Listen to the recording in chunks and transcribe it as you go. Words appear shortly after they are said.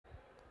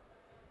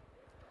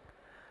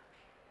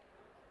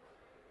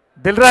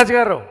దిల్ రాజు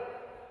గారు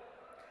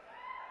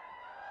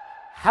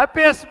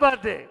happiest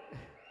birthday.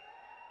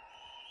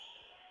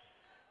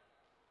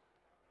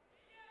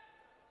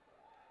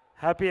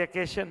 Happy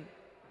occasion.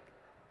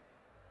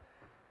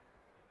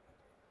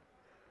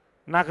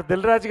 నాకు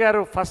దిల్ రాజు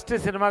గారు ఫస్ట్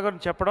సినిమా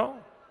గురించి చెప్పడం,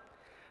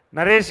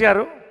 నరేష్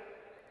గారు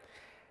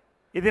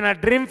ఇది నా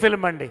డ్రీమ్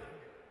ఫిల్మ్ అండి,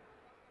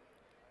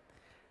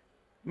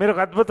 మీరు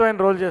ఒక అద్భుతమైన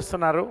రోల్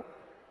చేస్తున్నారు,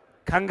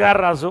 కంగారు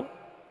రాజు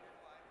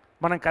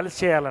మనం కలిసి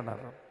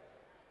చేయాలన్నారు.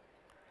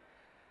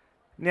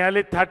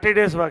 నియర్లీ 30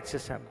 days వర్క్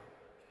చేశాను,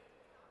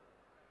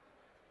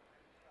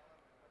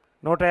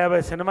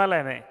 150 సినిమాలు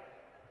అయినాయి.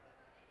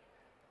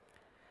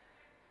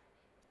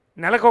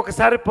 నెలకు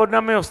ఒకసారి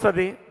పౌర్ణమి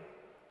వస్తుంది,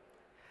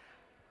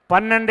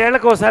 12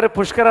 ఏళ్ళకు ఒకసారి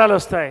పుష్కరాలు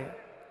వస్తాయి,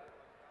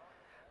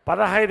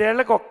 15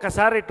 ఏళ్ళకు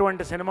ఒక్కసారి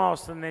ఇటువంటి సినిమా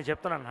వస్తుంది. నేను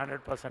చెప్తున్నాను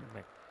 100%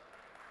 మీకు.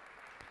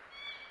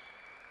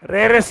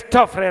 Rarest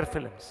of rare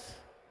films,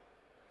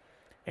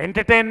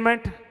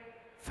 entertainment,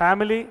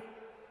 family,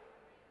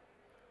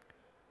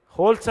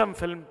 wholesome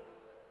film,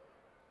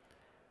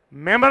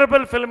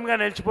 memorable ఫిల్మ్గా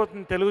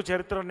నిలిచిపోతుంది తెలుగు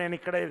చరిత్రలో. నేను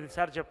ఇక్కడ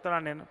ఈసారి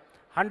చెప్తున్నాను, నేను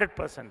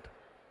 100%.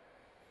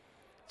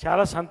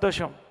 చాలా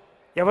సంతోషం.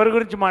 ఎవరి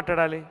గురించి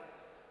మాట్లాడాలి?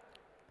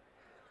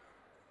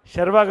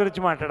 శర్వా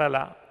గురించి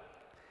మాట్లాడాలా,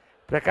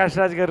 ప్రకాష్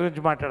రాజ్ గారి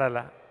గురించి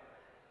మాట్లాడాలా,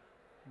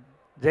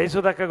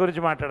 జయసుధక్క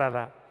గురించి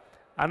మాట్లాడాలా,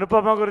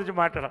 అనుపమ గురించి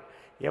మాట్లాడాలి,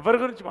 ఎవరి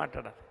గురించి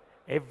మాట్లాడాలి?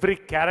 Every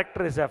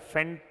character is a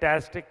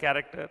fantastic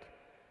character.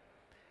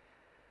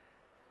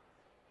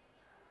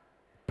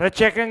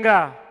 ప్రత్యేకంగా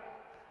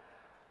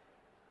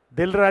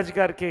దిల్ రాజు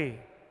గారికి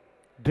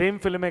డ్రీమ్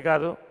ఫిల్మే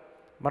కాదు,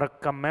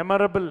 మరొక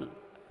మెమరబుల్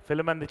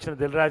ఫిల్మ్ అందించిన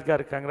దిల్ రాజు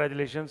గారికి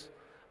కంగ్రాచులేషన్స్,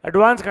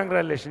 అడ్వాన్స్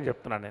కంగ్రాచులేషన్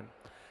చెప్తున్నాను నేను.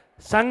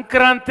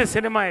 సంక్రాంతి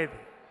సినిమా ఇది,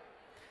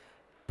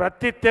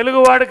 ప్రతి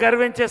తెలుగువాడు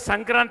గర్వించే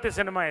సంక్రాంతి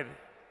సినిమా ఇది.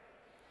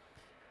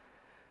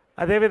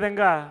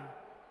 అదేవిధంగా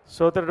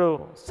సోదరుడు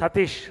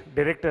Satish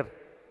director,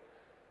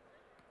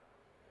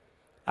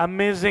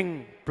 amazing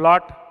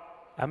plot,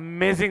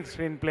 amazing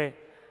screen play,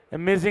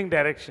 amazing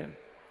direction.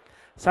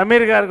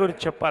 Sameer గారి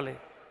గురించి చెప్పాలి,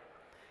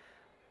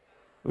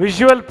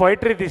 విజువల్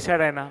పోయిటరీ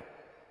తీశాడు ఆయన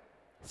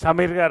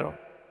సమీర్ గారు.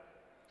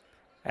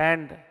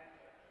 And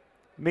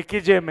Mickey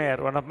J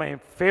mayor, one of my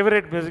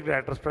favourite music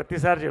directors,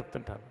 ప్రతిసారి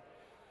చెప్తుంటాను.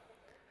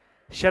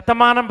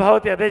 శతమానం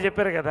భవతి అదే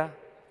చెప్పారు కదా,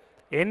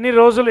 ఎన్ని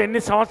రోజులు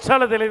ఎన్ని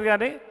సంవత్సరాలు తెలియదు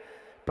కానీ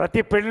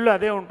ప్రతి పెళ్ళిలో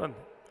అదే ఉంటుంది.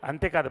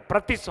 అంతేకాదు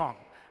ప్రతి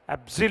సాంగ్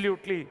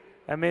అబ్సల్యూట్లీ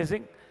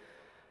అమేజింగ్.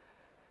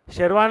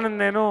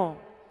 శర్వానంద్ నేను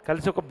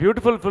కలిసి ఒక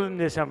బ్యూటిఫుల్ ఫిల్మ్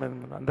చేశాము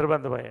అందరి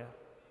బంధువయ్య,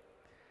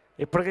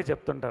 ఇప్పటికే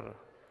చెప్తుంటారు.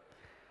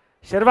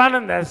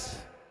 శర్వానంద్ యాజ్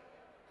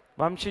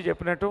వంశీ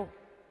చెప్పినట్టు,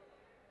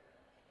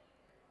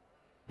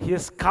 he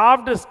has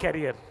carved his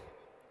career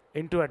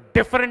into a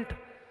different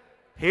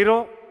hero,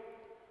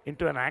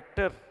 into an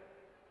actor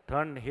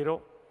turned hero.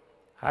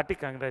 Hearty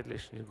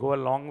congratulations, you go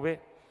a long way.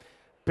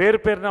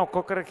 పేరున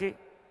ఒక్కొక్కరికి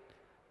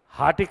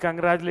hearty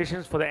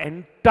congratulations for the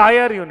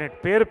entire unit.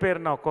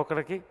 పేరున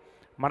ఒక్కొక్కరికి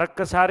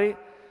మరొక్కసారి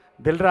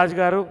దిల్ రాజు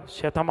గారు,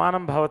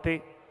 శతమానం భవతి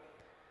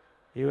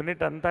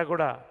యూనిట్ అంతా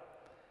కూడా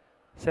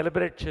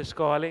సెలబ్రేట్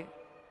చేసుకోవాలి.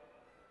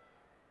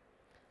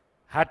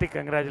 Hearty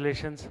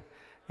congratulations.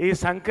 ఈ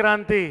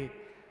సంక్రాంతి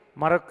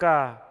మరొక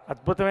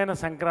అద్భుతమైన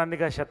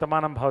సంక్రాంతిగా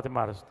శతమానం భవతి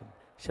మారుస్తుంది.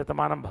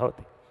 Shatamanam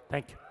Bhavati.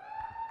 Thank you.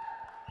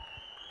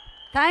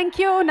 Thank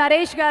you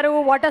Naresh గారు.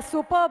 What a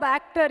superb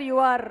actor you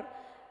are.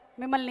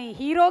 మిమ్మల్ని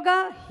హీరోగా,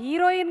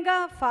 హీరోయిన్గా,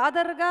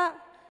 ఫాదర్గా